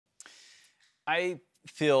I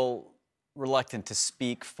feel reluctant to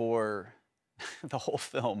speak for the whole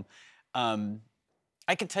film.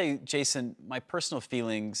 I can tell you, Jason, my personal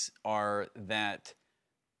feelings are that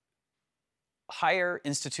higher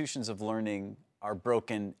institutions of learning are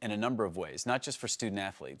broken in a number of ways, not just for student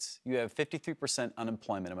athletes. You have 53%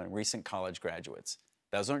 unemployment among recent college graduates.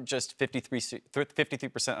 Those aren't just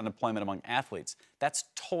 53% unemployment among athletes. That's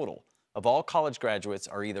total. Of all college graduates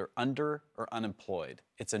are either under or unemployed.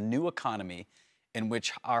 It's a new economy in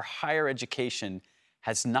which our higher education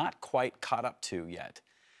has not quite caught up to yet.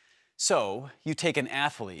 So you take an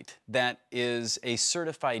athlete that is a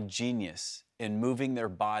certified genius in moving their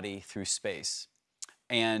body through space,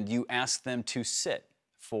 and you ask them to sit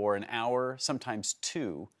for an hour, sometimes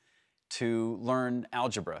two, to learn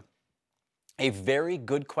algebra. A very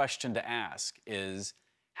good question to ask is,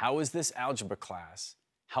 how is this algebra class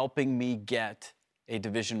helping me get a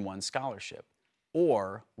Division I scholarship?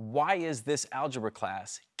 Or why is this algebra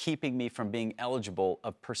class keeping me from being eligible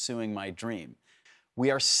of pursuing my dream?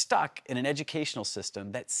 We are stuck in an educational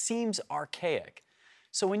system that seems archaic.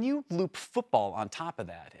 So when you loop football on top of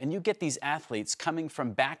that, and you get these athletes coming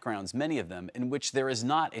from backgrounds, many of them, in which there is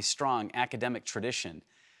not a strong academic tradition,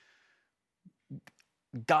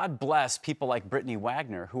 God bless people like Brittany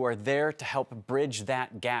Wagner, who are there to help bridge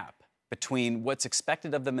that gap between what's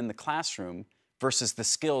expected of them in the classroom versus the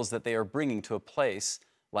skills that they are bringing to a place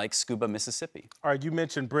like Scuba, Mississippi. All right, you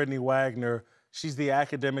mentioned Brittany Wagner. She's the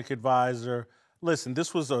academic advisor. Listen,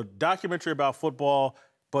 this was a documentary about football.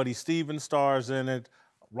 Buddy Stevens stars in it.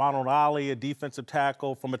 Ronald Ollie, a defensive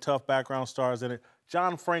tackle from a tough background, stars in it.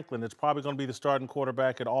 John Franklin, that's probably going to be the starting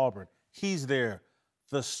quarterback at Auburn. He's there.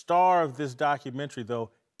 The star of this documentary, though,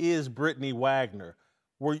 is Brittany Wagner.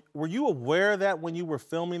 Were you aware of that when you were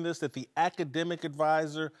filming this, that the academic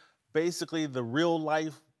advisor, basically the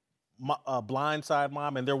real-life blindside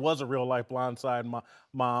mom, and there was a real-life blindside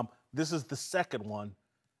mom, this is the second one.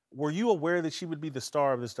 Were you aware that she would be the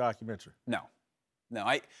star of this documentary? No.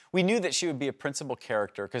 We knew that she would be a principal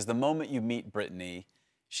character because the moment you meet Brittany,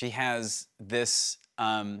 she has this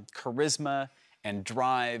charisma and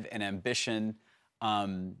drive and ambition.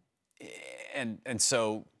 And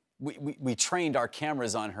so we trained our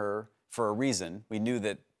cameras on her for a reason. We knew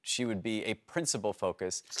that she would be a principal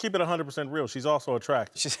focus. Let's keep it 100% real. She's also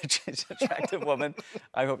attractive. She's an attractive woman.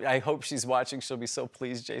 I hope she's watching. She'll be so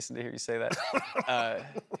pleased, Jason, to hear you say that.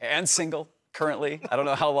 And single, currently. I don't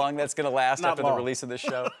know how long that's going to last after the release of this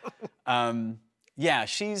show. Yeah,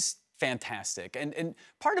 she's fantastic. And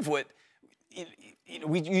part of what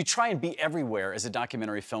you try and be everywhere as a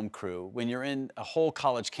documentary film crew. When you're in a whole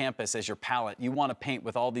college campus as your palette, you want to paint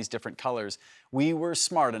with all these different colors. We were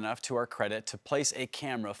smart enough, to our credit, to place a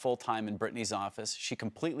camera full-time in Brittany's office. She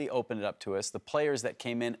completely opened it up to us. The players that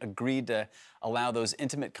came in agreed to allow those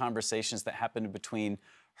intimate conversations that happened between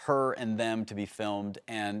her and them to be filmed,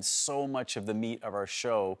 and so much of the meat of our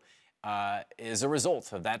show is a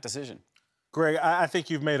result of that decision. Greg, I think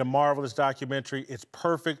you've made a marvelous documentary. It's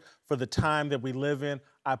perfect for the time that we live in.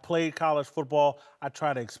 I played college football. I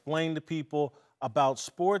try to explain to people about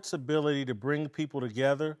sports' ability to bring people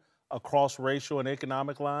together across racial and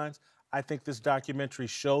economic lines. I think this documentary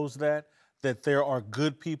shows that there are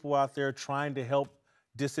good people out there trying to help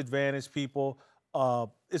disadvantaged people.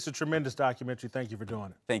 It's a tremendous documentary. Thank you for doing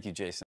it. Thank you, Jason.